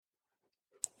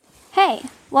Hey,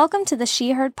 welcome to the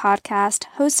She Heard podcast,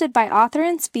 hosted by author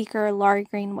and speaker Laurie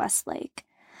Green Westlake.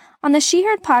 On the She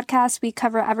Heard podcast, we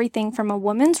cover everything from a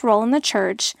woman's role in the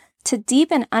church to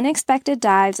deep and unexpected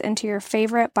dives into your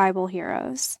favorite Bible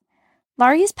heroes.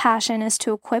 Laurie's passion is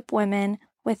to equip women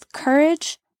with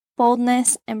courage,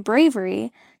 boldness, and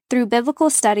bravery through biblical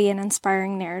study and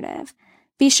inspiring narrative.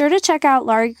 Be sure to check out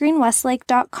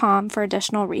lauriegreenwestlake.com for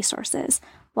additional resources.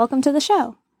 Welcome to the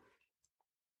show.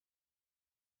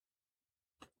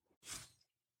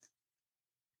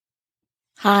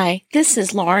 Hi, this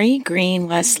is Laurie Green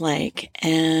Westlake,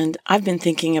 and I've been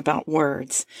thinking about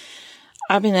words.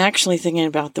 I've been actually thinking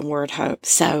about the word hope.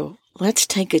 So let's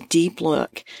take a deep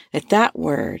look at that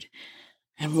word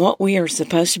and what we are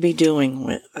supposed to be doing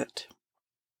with it.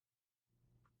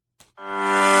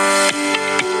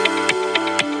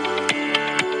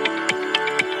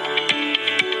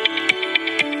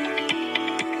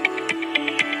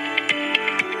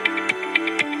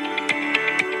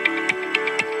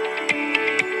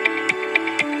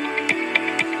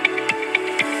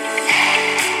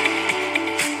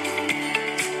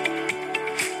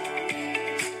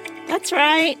 That's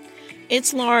right.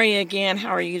 It's Laurie again. How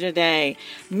are you today?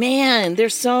 Man,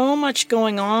 there's so much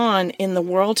going on in the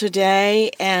world today,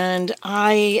 and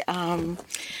I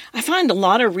find a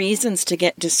lot of reasons to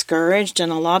get discouraged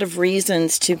and a lot of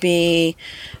reasons to be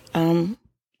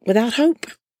without hope.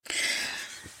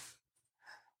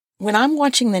 When I'm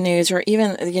watching the news, or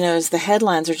even, as the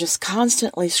headlines are just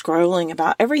constantly scrolling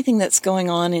about everything that's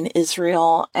going on in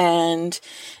Israel and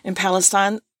in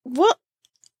Palestine,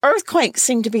 earthquakes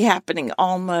seem to be happening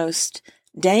almost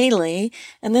daily.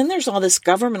 And then there's all this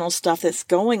governmental stuff that's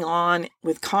going on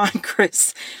with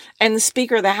Congress and the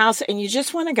Speaker of the House. And you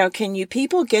just want to go, can you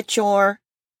people get your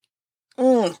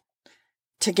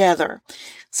together?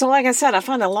 So like I said, I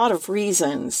find a lot of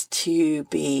reasons to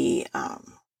be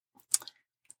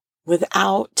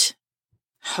without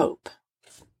hope.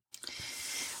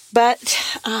 But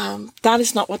that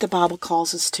is not what the Bible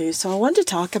calls us to. So I wanted to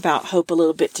talk about hope a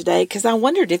little bit today, because I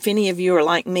wondered if any of you are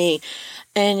like me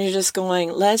and you're just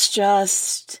going, let's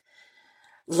just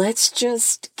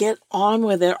get on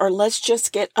with it, or let's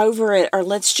just get over it, or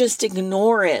let's just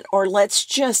ignore it, or let's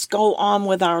just go on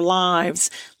with our lives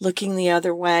looking the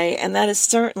other way. And that is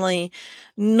certainly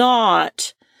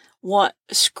not what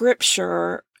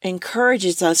Scripture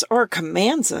encourages us, or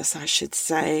commands us, I should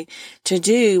say, to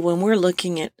do when we're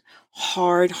looking at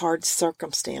hard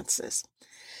circumstances.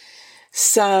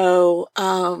 So,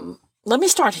 let me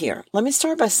start here. Let me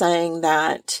start by saying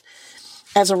that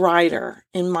as a writer,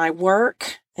 in my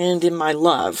work and in my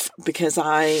love, because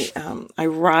I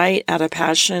write out of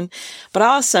passion, but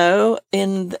also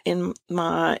in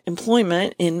my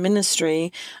employment in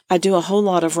ministry, I do a whole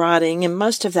lot of writing, and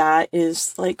most of that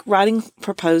is like writing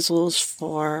proposals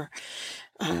for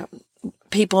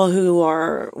people who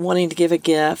are wanting to give a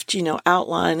gift,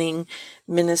 outlining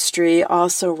ministry.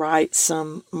 Also write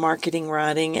some marketing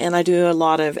writing, and I do a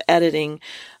lot of editing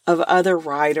of other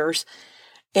writers.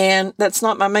 And that's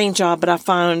not my main job, but I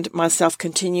find myself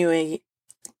continually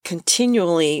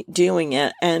doing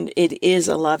it, and it is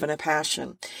a love and a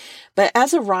passion. But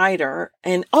as a writer,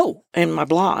 and my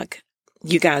blog,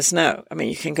 you guys know,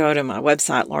 you can go to my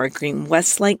website,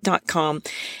 lauriegreenwestlake.com,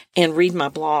 and read my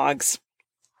blogs,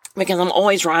 because I'm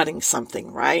always writing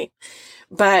something, right?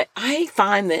 But I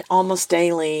find that almost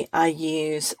daily I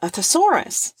use a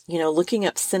thesaurus, looking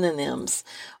up synonyms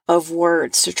of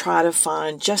words to try to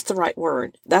find just the right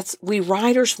word. We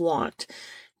writers want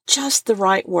just the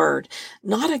right word,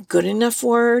 not a good enough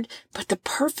word, but the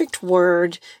perfect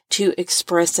word to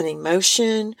express an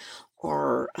emotion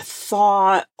or a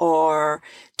thought, or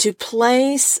to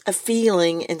place a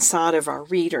feeling inside of our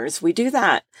readers. We do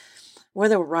that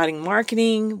whether we're writing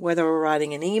marketing, whether we're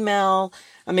writing an email.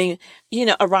 A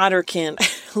writer can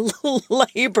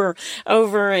labor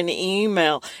over an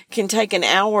email, can take an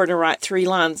hour to write 3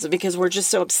 lines, because we're just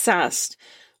so obsessed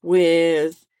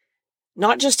with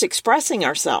not just expressing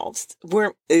ourselves.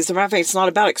 As a matter of fact, it's not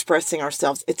about expressing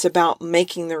ourselves. It's about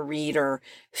making the reader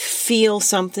feel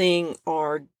something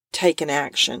or take an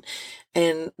action.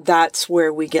 And that's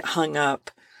where we get hung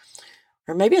up.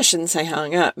 Or maybe I shouldn't say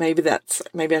hung up. Maybe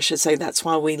I should say that's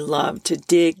why we love to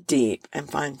dig deep and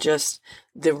find just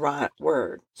the right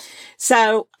word.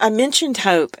 So I mentioned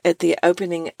hope at the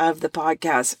opening of the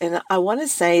podcast, and I want to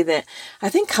say that I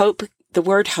think the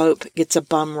word hope gets a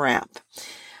bum rap.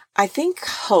 I think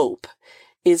hope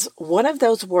is one of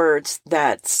those words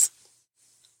that's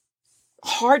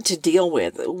hard to deal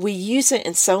with. We use it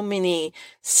in so many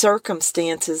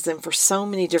circumstances and for so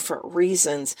many different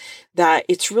reasons that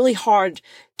it's really hard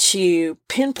to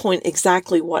pinpoint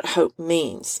exactly what hope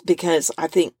means, because I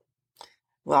think,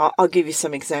 well, I'll give you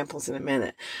some examples in a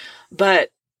minute. But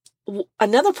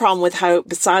another problem with hope,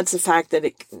 besides the fact that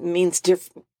it means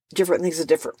different things to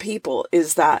different people,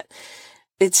 is that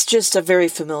it's just a very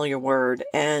familiar word,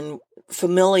 and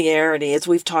familiarity, as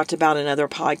we've talked about in other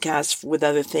podcasts with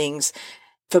other things,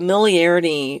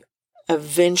 familiarity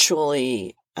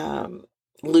eventually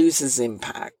loses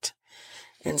impact.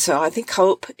 And so I think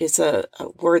hope is a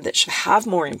word that should have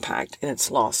more impact, and it's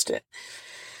lost it.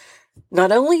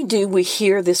 Not only do we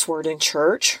hear this word in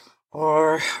church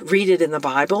or read it in the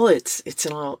Bible, it's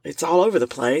all over the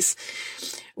place.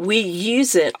 We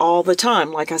use it all the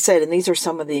time, like I said, and these are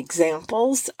some of the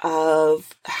examples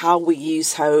of how we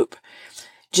use hope,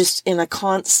 just in a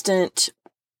constant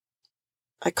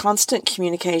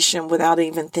communication without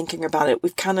even thinking about it.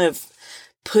 We've kind of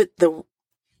put the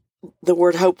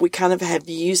word hope, we kind of have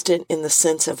used it in the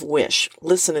sense of wish.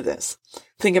 Listen to this.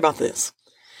 Think about this.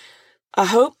 I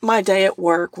hope my day at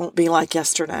work won't be like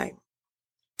yesterday.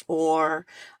 Or,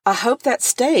 I hope that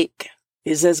steak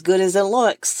is as good as it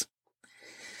looks.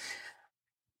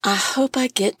 I hope I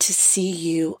get to see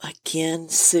you again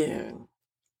soon.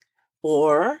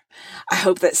 Or, I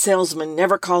hope that salesman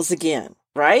never calls again,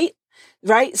 right?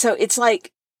 Right? So it's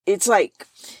like,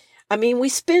 I mean, we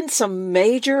spend some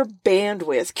major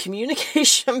bandwidth,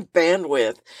 communication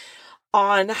bandwidth,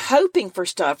 on hoping for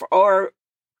stuff, or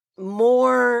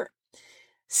more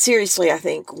seriously, I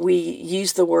think we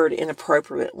use the word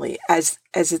inappropriately as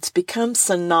it's become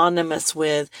synonymous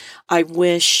with I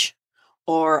wish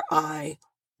or I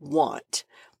want.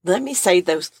 Let me say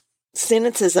those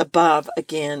sentences above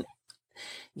again,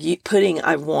 putting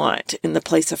I want in the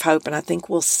place of hope. And I think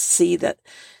we'll see that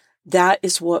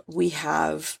is what we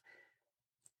have.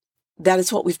 That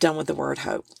is what we've done with the word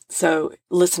hope. So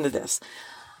listen to this.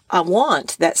 I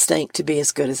want that steak to be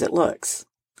as good as it looks.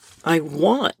 I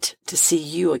want to see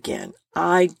you again.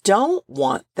 I don't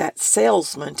want that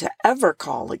salesman to ever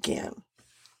call again.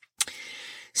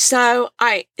 So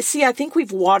I think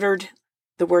we've watered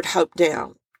the word hope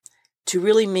down to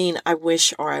really mean I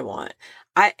wish or I want.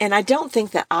 And I don't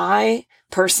think that I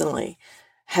personally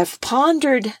have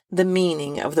pondered the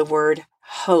meaning of the word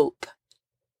hope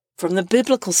from the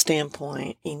biblical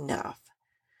standpoint enough.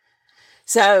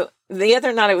 So the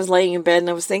other night I was laying in bed and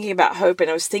I was thinking about hope, and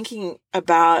I was thinking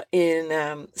about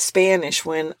in Spanish,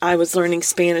 when I was learning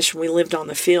Spanish and we lived on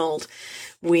the field.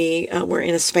 We were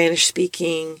in a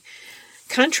Spanish-speaking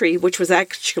country, which was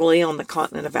actually on the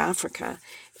continent of Africa.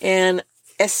 And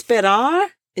esperar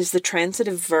is the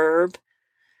transitive verb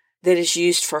that is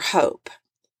used for hope.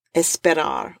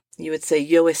 Esperar. You would say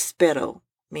yo espero,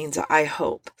 means I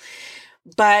hope.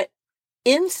 But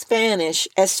in Spanish,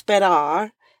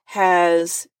 esperar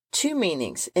has two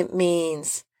meanings. It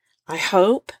means I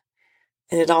hope,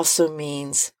 and it also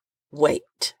means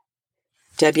wait.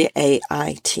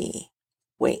 W-A-I-T.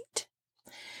 Wait.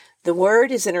 The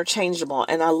word is interchangeable,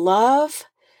 and I love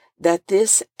that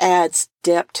this adds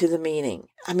depth to the meaning.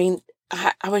 I mean,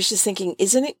 I was just thinking,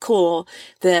 isn't it cool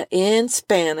that in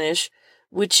Spanish,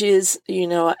 which is,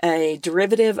 a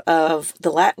derivative of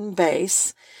the Latin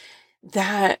base,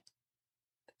 that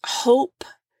hope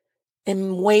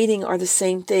and waiting are the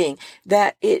same thing.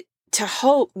 That to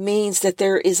hope means that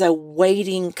there is a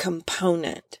waiting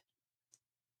component.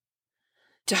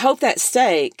 To hope that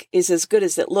steak is as good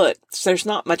as it looks, there's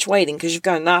not much waiting, because you've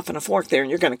got a knife and a fork there and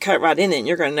you're going to cut right in it and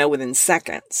you're going to know within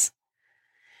seconds.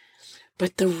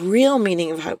 But the real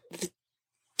meaning of hope, the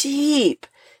deep,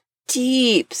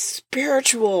 deep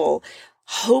spiritual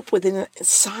hope within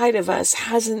inside of us,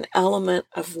 has an element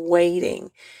of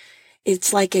waiting.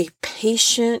 It's like a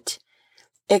patient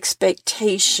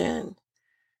expectation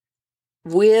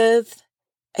with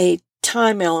a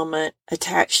time element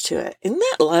attached to it. Isn't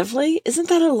that lovely? Isn't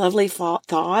that a lovely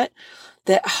thought?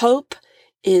 That hope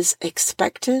is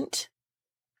expectant,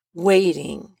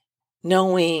 waiting,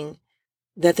 knowing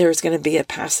that there's going to be a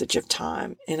passage of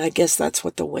time. And I guess that's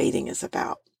what the waiting is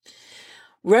about.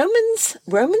 Romans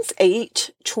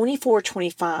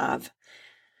 8:24-25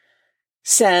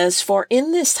 says, "For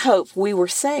in this hope we were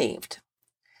saved.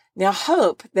 Now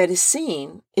hope that is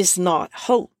seen is not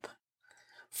hope.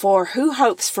 For who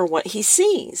hopes for what he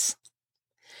sees?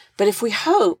 But if we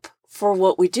hope for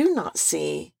what we do not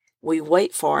see, we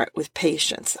wait for it with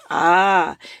patience."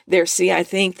 There, see, I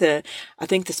think the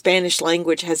Spanish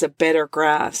language has a better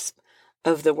grasp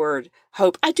of the word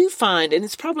hope. I do find, and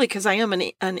it's probably because I am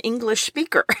an English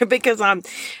speaker, because I'm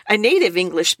a native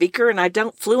English speaker and I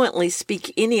don't fluently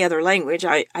speak any other language.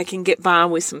 I can get by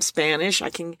with some Spanish. I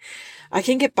can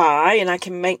get by and I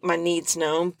can make my needs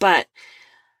known, but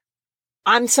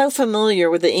I'm so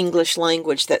familiar with the English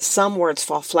language that some words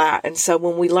fall flat. And so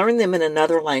when we learn them in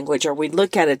another language, or we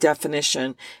look at a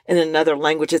definition in another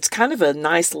language, it's kind of a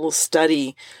nice little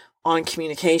study on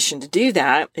communication to do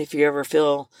that. If you're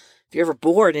ever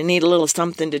bored and need a little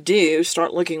something to do,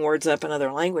 start looking words up in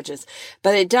other languages.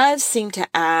 But it does seem to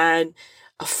add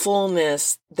a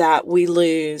fullness that we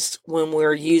lose when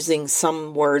we're using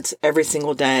some words every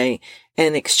single day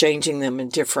and exchanging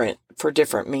them for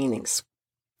different meanings.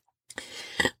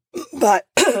 But,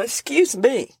 excuse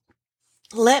me,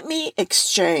 let me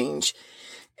exchange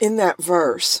in that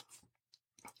verse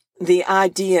the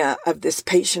idea of this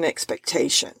patient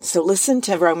expectation. So listen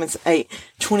to Romans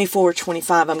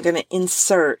 8:24-25. I'm going to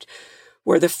insert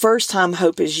where the first time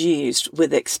hope is used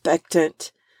with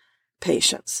expectant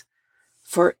patience.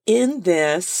 For in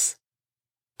this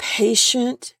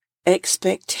patient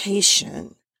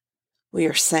expectation, we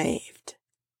are saved.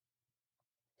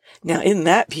 Now, isn't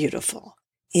that beautiful?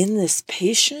 In this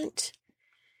patient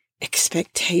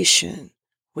expectation,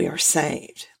 we are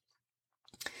saved.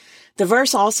 The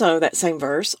verse also, that same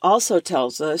verse, also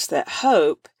tells us that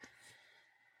hope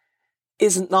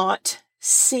is not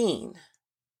seen,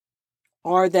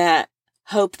 or that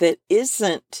hope that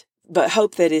isn't, but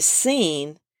hope that is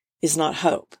seen is not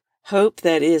hope. Hope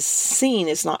that is seen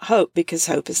is not hope, because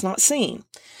hope is not seen.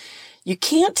 You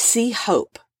can't see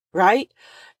hope, right?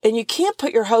 And you can't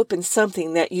put your hope in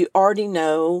something that you already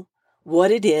know what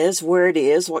it is, where it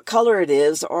is, what color it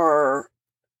is, or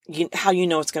how you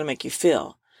know it's going to make you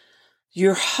feel.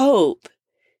 Your hope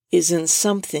is in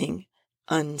something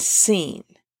unseen.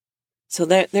 So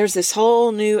there's this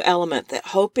whole new element that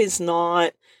hope is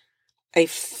not a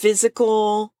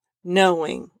physical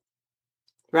knowing,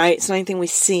 right? It's not anything we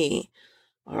see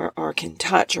or can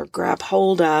touch or grab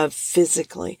hold of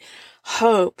physically.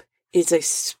 Hope is a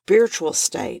spiritual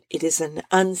state. It is an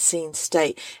unseen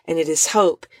state, and it is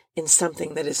hope in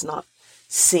something that is not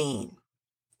seen.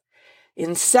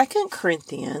 In 2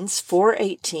 Corinthians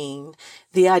 4:18,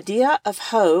 the idea of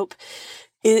hope,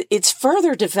 it's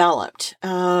further developed.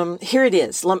 Here it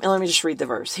is. Let me just read the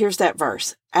verse. Here's that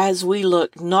verse. As we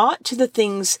look not to the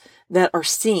things that are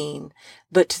seen,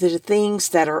 but to the things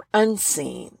that are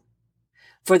unseen.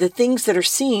 For the things that are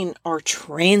seen are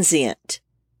transient,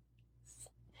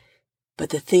 but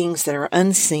the things that are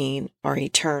unseen are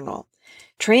eternal.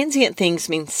 Transient things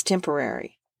means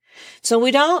temporary. So we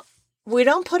don't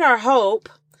put our hope,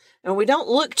 and we don't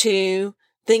look to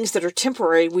things that are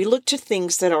temporary. We look to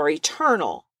things that are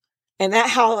eternal. And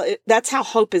that's how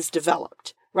hope is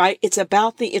developed, right? It's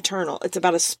about the eternal. It's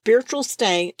about a spiritual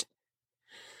state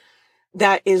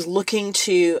that is looking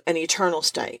to an eternal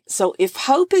state. So if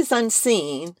hope is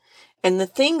unseen and the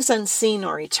things unseen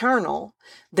are eternal,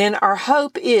 then our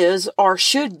hope is or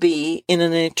should be in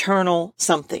an eternal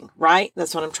something, right?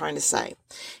 That's what I'm trying to say.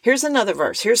 Here's another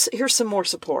verse. Here's some more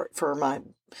support for my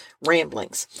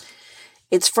ramblings.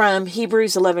 It's from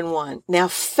Hebrews 11:1. Now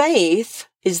faith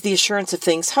is the assurance of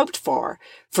things hoped for.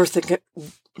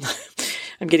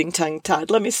 I'm getting tongue-tied.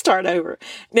 Let me start over.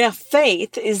 Now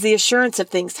faith is the assurance of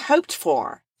things hoped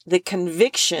for, the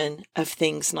conviction of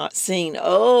things not seen.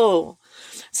 Oh,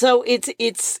 so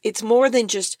it's more than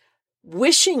just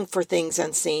wishing for things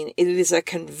unseen. It is a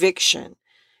conviction.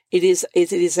 It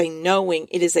is a knowing.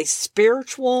 It is a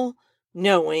spiritual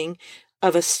knowing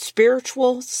of a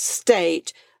spiritual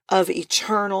state of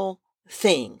eternal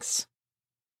things.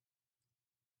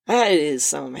 That is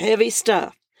some heavy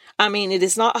stuff. I mean, it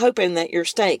is not hoping that your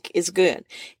steak is good.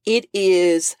 It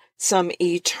is some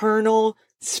eternal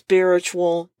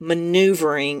spiritual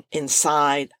maneuvering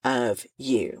inside of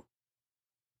you.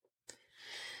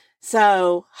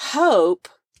 So hope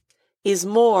is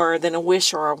more than a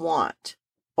wish or a want,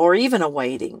 or even a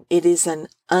waiting. It is an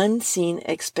unseen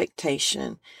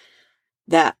expectation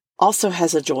that also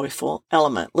has a joyful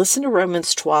element. Listen to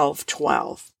Romans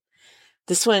 12:12.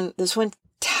 This one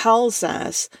tells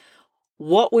us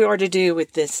what we are to do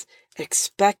with this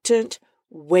expectant,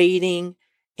 waiting,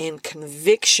 and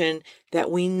conviction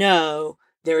that we know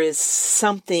there is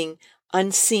something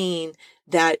unseen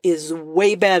that is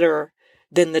way better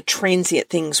than the transient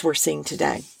things we're seeing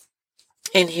today.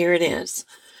 And here it is.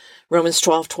 Romans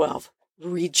 12:12.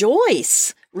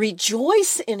 Rejoice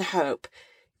in hope.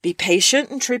 Be patient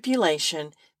in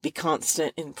tribulation. Be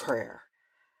constant in prayer.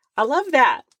 I love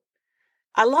that.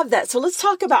 So let's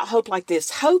talk about hope like this.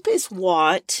 Hope is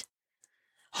what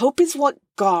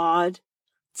God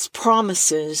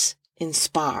promises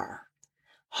inspire.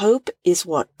 Hope is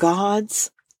what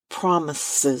God's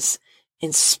promises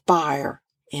inspire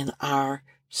in our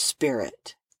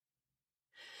spirit.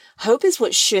 Hope is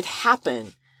what should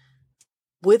happen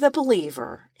with a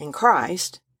believer in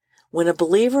Christ when a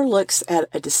believer looks at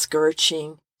a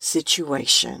discouraging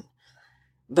situation,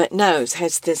 but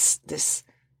has this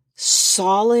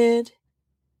solid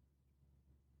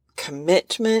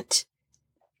commitment,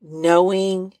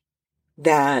 knowing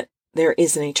that there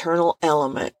is an eternal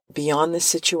element beyond this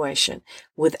situation,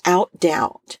 without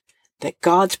doubt that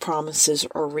God's promises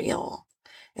are real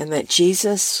and that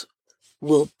Jesus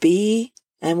will be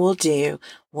and will do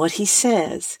what he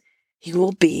says he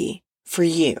will be for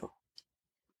you.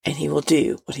 And he will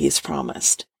do what he has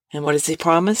promised. And what has he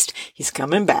promised? He's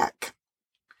coming back.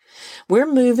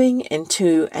 We're moving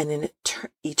into an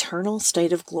eternal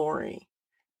state of glory.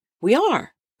 We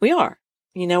are.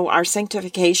 Our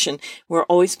sanctification, we're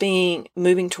always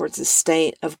moving towards a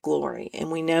state of glory.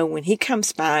 And we know when he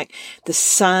comes back, the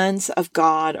sons of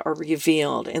God are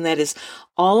revealed. And that is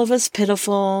all of us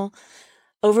pitiful,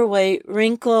 overweight,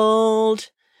 wrinkled,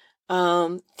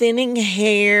 thinning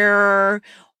hair,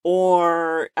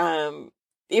 or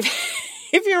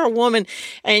if you're a woman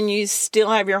and you still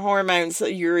have your hormones,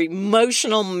 your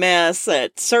emotional mess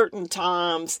at certain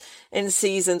times and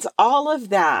seasons, all of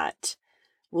that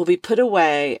will be put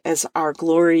away as our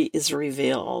glory is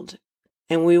revealed.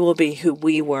 And we will be who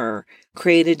we were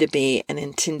created to be and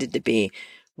intended to be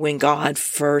when God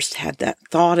first had that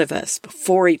thought of us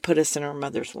before he put us in our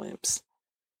mother's wombs.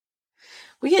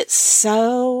 We get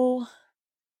so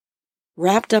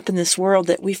wrapped up in this world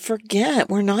that we forget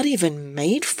we're not even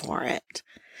made for it.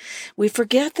 We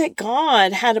forget that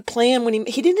God had a plan when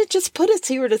he didn't just put us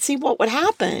here to see what would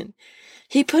happen.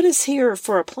 He put us here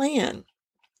for a plan.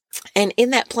 And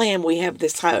in that plan, we have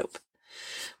this hope.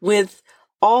 With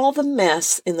all the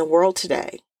mess in the world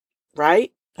today,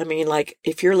 right? I mean, like,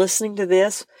 if you're listening to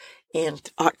this in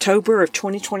October of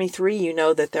 2023, you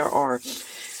know that there are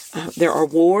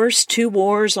wars, 2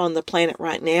 wars on the planet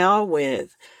right now,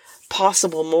 with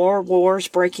possible more wars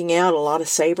breaking out, a lot of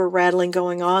saber rattling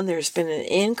going on. There's been an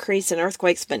increase in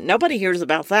earthquakes, but nobody hears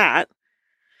about that.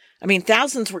 I mean,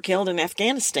 thousands were killed in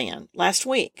Afghanistan last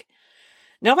week.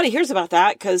 Nobody hears about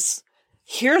that because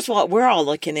here's what we're all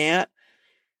looking at.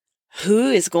 Who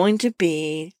is going to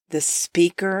be the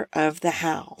Speaker of the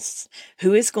House?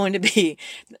 Who is going to be?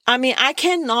 I mean, I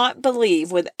cannot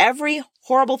believe, with every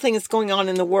horrible thing that's going on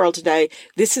in the world today,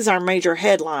 this is our major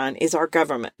headline, is our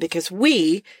government. Because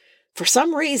we, for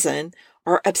some reason,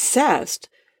 are obsessed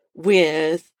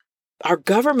with our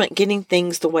government getting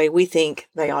things the way we think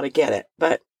they ought to get it.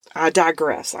 But I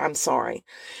digress. I'm sorry.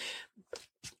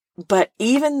 But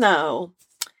even though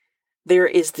there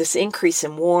is this increase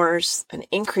in wars, an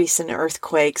increase in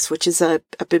earthquakes, which is a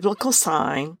biblical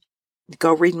sign,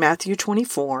 go read Matthew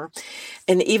 24.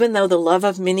 And even though the love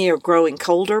of many are growing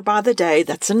colder by the day,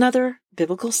 that's another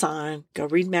biblical sign. Go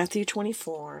read Matthew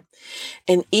 24.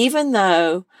 And even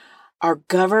though our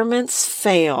governments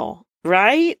fail,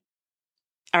 right?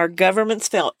 Our governments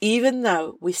fail, even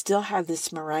though we still have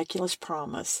this miraculous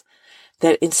promise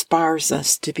that inspires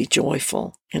us to be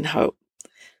joyful and hope.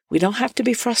 We don't have to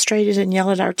be frustrated and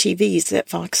yell at our TVs at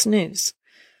Fox News.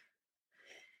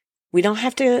 We don't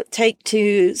have to take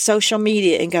to social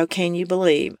media and go, can you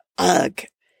believe? Ugh.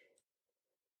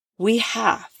 We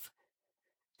have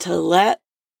to let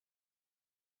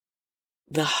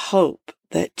the hope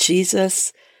that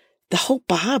Jesus, the whole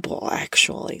Bible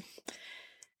actually,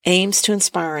 aims to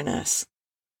inspire in us,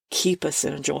 keep us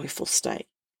in a joyful state.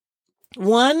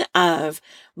 One of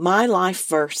my life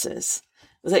verses,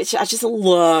 I just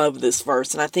love this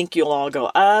verse, and I think you'll all go,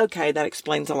 okay, that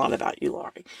explains a lot about you,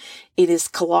 Laurie. It is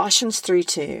Colossians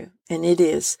 3:2, and it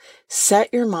is,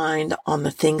 set your mind on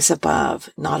the things above,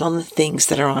 not on the things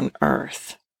that are on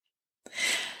earth.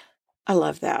 I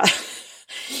love that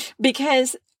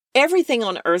because everything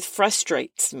on earth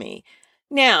frustrates me.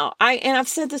 Now, I've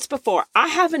said this before, I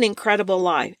have an incredible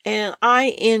life and I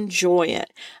enjoy it.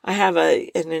 I have an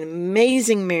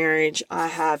amazing marriage. I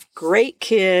have great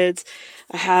kids.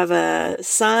 I have a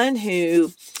son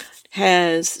who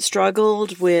has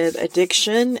struggled with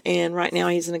addiction and right now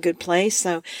he's in a good place.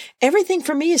 So everything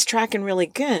for me is tracking really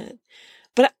good.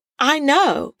 But I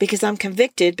know, because I'm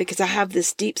convicted, because I have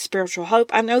this deep spiritual hope,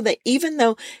 I know that even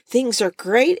though things are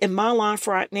great in my life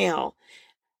right now,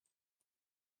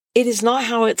 it is not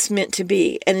how it's meant to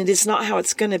be, and it is not how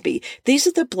it's going to be. These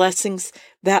are the blessings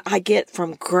that I get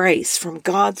from grace, from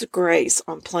God's grace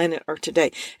on planet Earth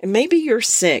today. And maybe you're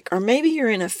sick, or maybe you're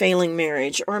in a failing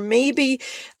marriage, or maybe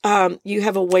you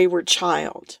have a wayward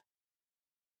child.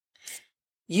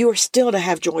 you are still to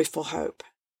have joyful hope.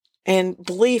 And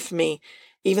believe me,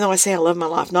 even though I say I love my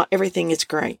life, not everything is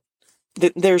great.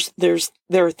 There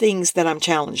are things that I'm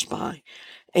challenged by.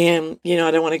 And,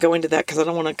 I don't want to go into that because I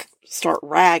don't want to start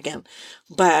ragging.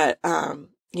 But,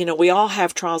 we all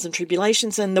have trials and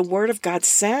tribulations. And the Word of God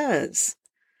says,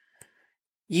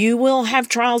 you will have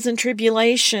trials and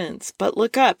tribulations, but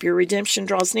look up, your redemption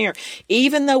draws near.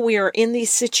 Even though we are in these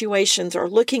situations or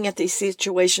looking at these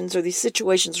situations or these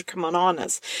situations are coming on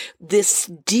us, this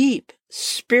deep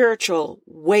spiritual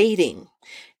waiting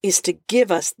is to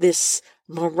give us this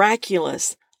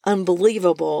miraculous,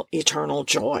 unbelievable, eternal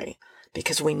joy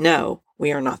because we know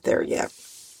we are not there yet.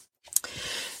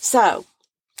 So,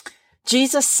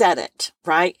 Jesus said it,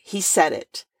 right? He said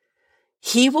it.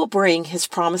 He will bring his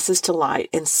promises to light,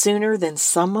 and sooner than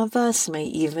some of us may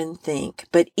even think.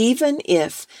 But even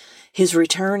if his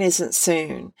return isn't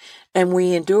soon, and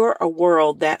we endure a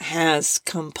world that has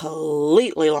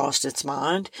completely lost its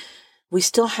mind, we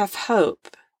still have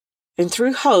hope. And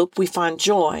through hope, we find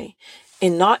joy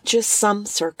in not just some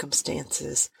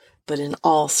circumstances, but in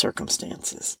all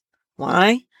circumstances.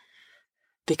 Why?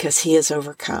 Because he has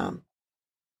overcome.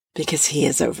 Because he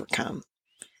has overcome.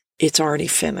 It's already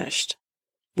finished.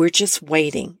 We're just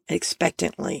waiting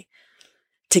expectantly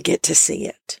to get to see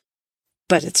it.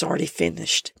 But it's already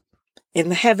finished. In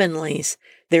the heavenlies,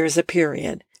 there is a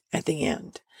period at the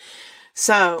end.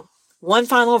 So, one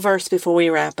final verse before we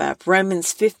wrap up.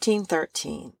 Romans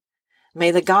 15:13.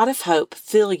 May the God of hope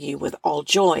fill you with all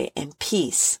joy and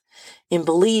peace in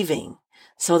believing,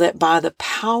 so that by the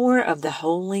power of the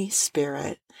Holy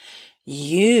Spirit,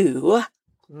 you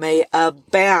may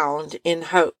abound in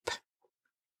hope.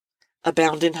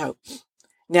 Abound in hope.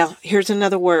 Now, here's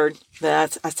another word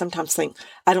that I sometimes think,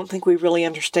 I don't think we really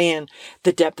understand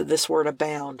the depth of this word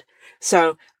abound.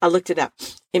 So I looked it up.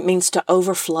 It means to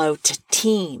overflow, to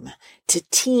teem,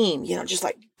 just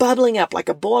like bubbling up like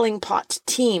a boiling pot, to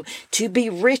teem, to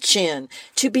be rich in,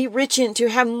 to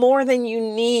have more than you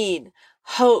need.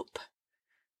 Hope.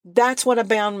 That's what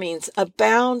abound means.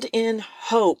 Abound in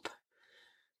hope.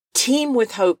 Teem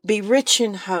with hope. Be rich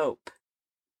in hope.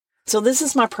 So this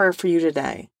is my prayer for you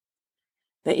today,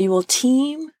 that you will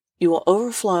teem, you will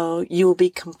overflow, you will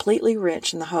be completely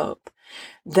rich in the hope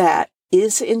that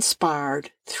is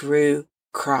inspired through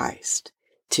Christ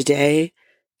today,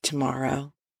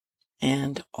 tomorrow,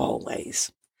 and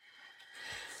always.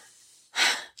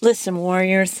 Listen,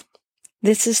 warriors,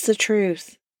 this is the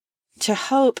truth. To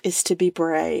hope is to be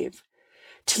brave,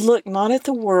 to look not at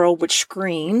the world which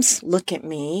screams, look at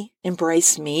me,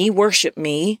 embrace me, worship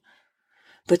me,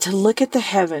 but to look at the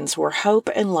heavens where hope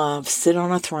and love sit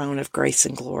on a throne of grace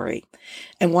and glory.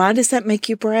 And why does that make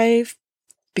you brave?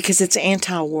 Because it's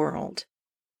anti-world.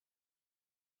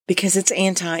 Because it's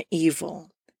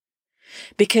anti-evil.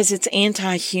 Because it's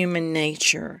anti-human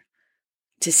nature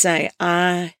to say,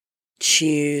 I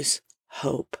choose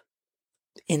hope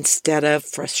instead of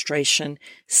frustration,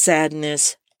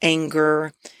 sadness,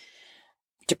 anger,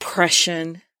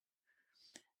 depression,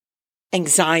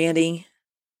 anxiety,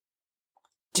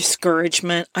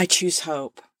 discouragement. I choose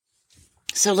hope.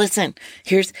 So listen,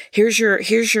 here's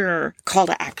your call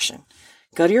to action.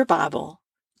 Go to your Bible,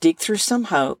 dig through some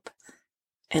hope,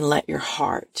 and let your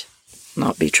heart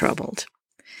not be troubled.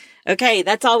 Okay,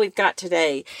 that's all we've got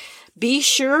today. Be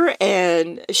sure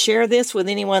and share this with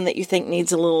anyone that you think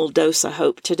needs a little dose of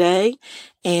hope today,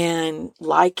 and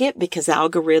like it, because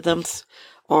algorithms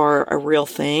are a real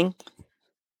thing.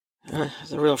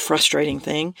 It's a real frustrating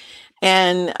thing.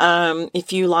 And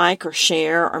if you like or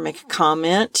share or make a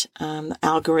comment, the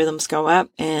algorithms go up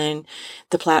and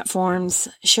the platforms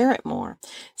share it more.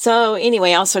 So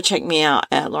anyway, also check me out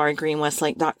at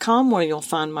lauriegreenwestlake.com where you'll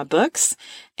find my books.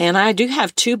 And I do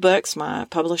have 2 books. My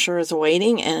publisher is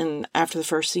awaiting. And after the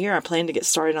first year, I plan to get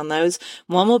started on those.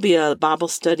 One will be a Bible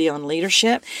study on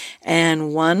leadership.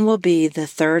 And one will be the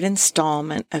 3rd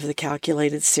installment of the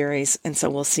Calculated series. And so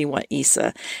we'll see what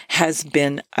Isa has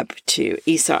been up to.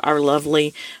 Isa, our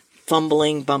lovely,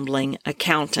 bumbling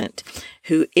accountant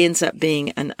who ends up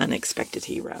being an unexpected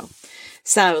hero.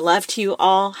 So, love to you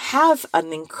all. Have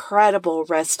an incredible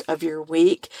rest of your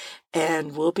week,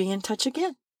 and we'll be in touch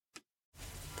again.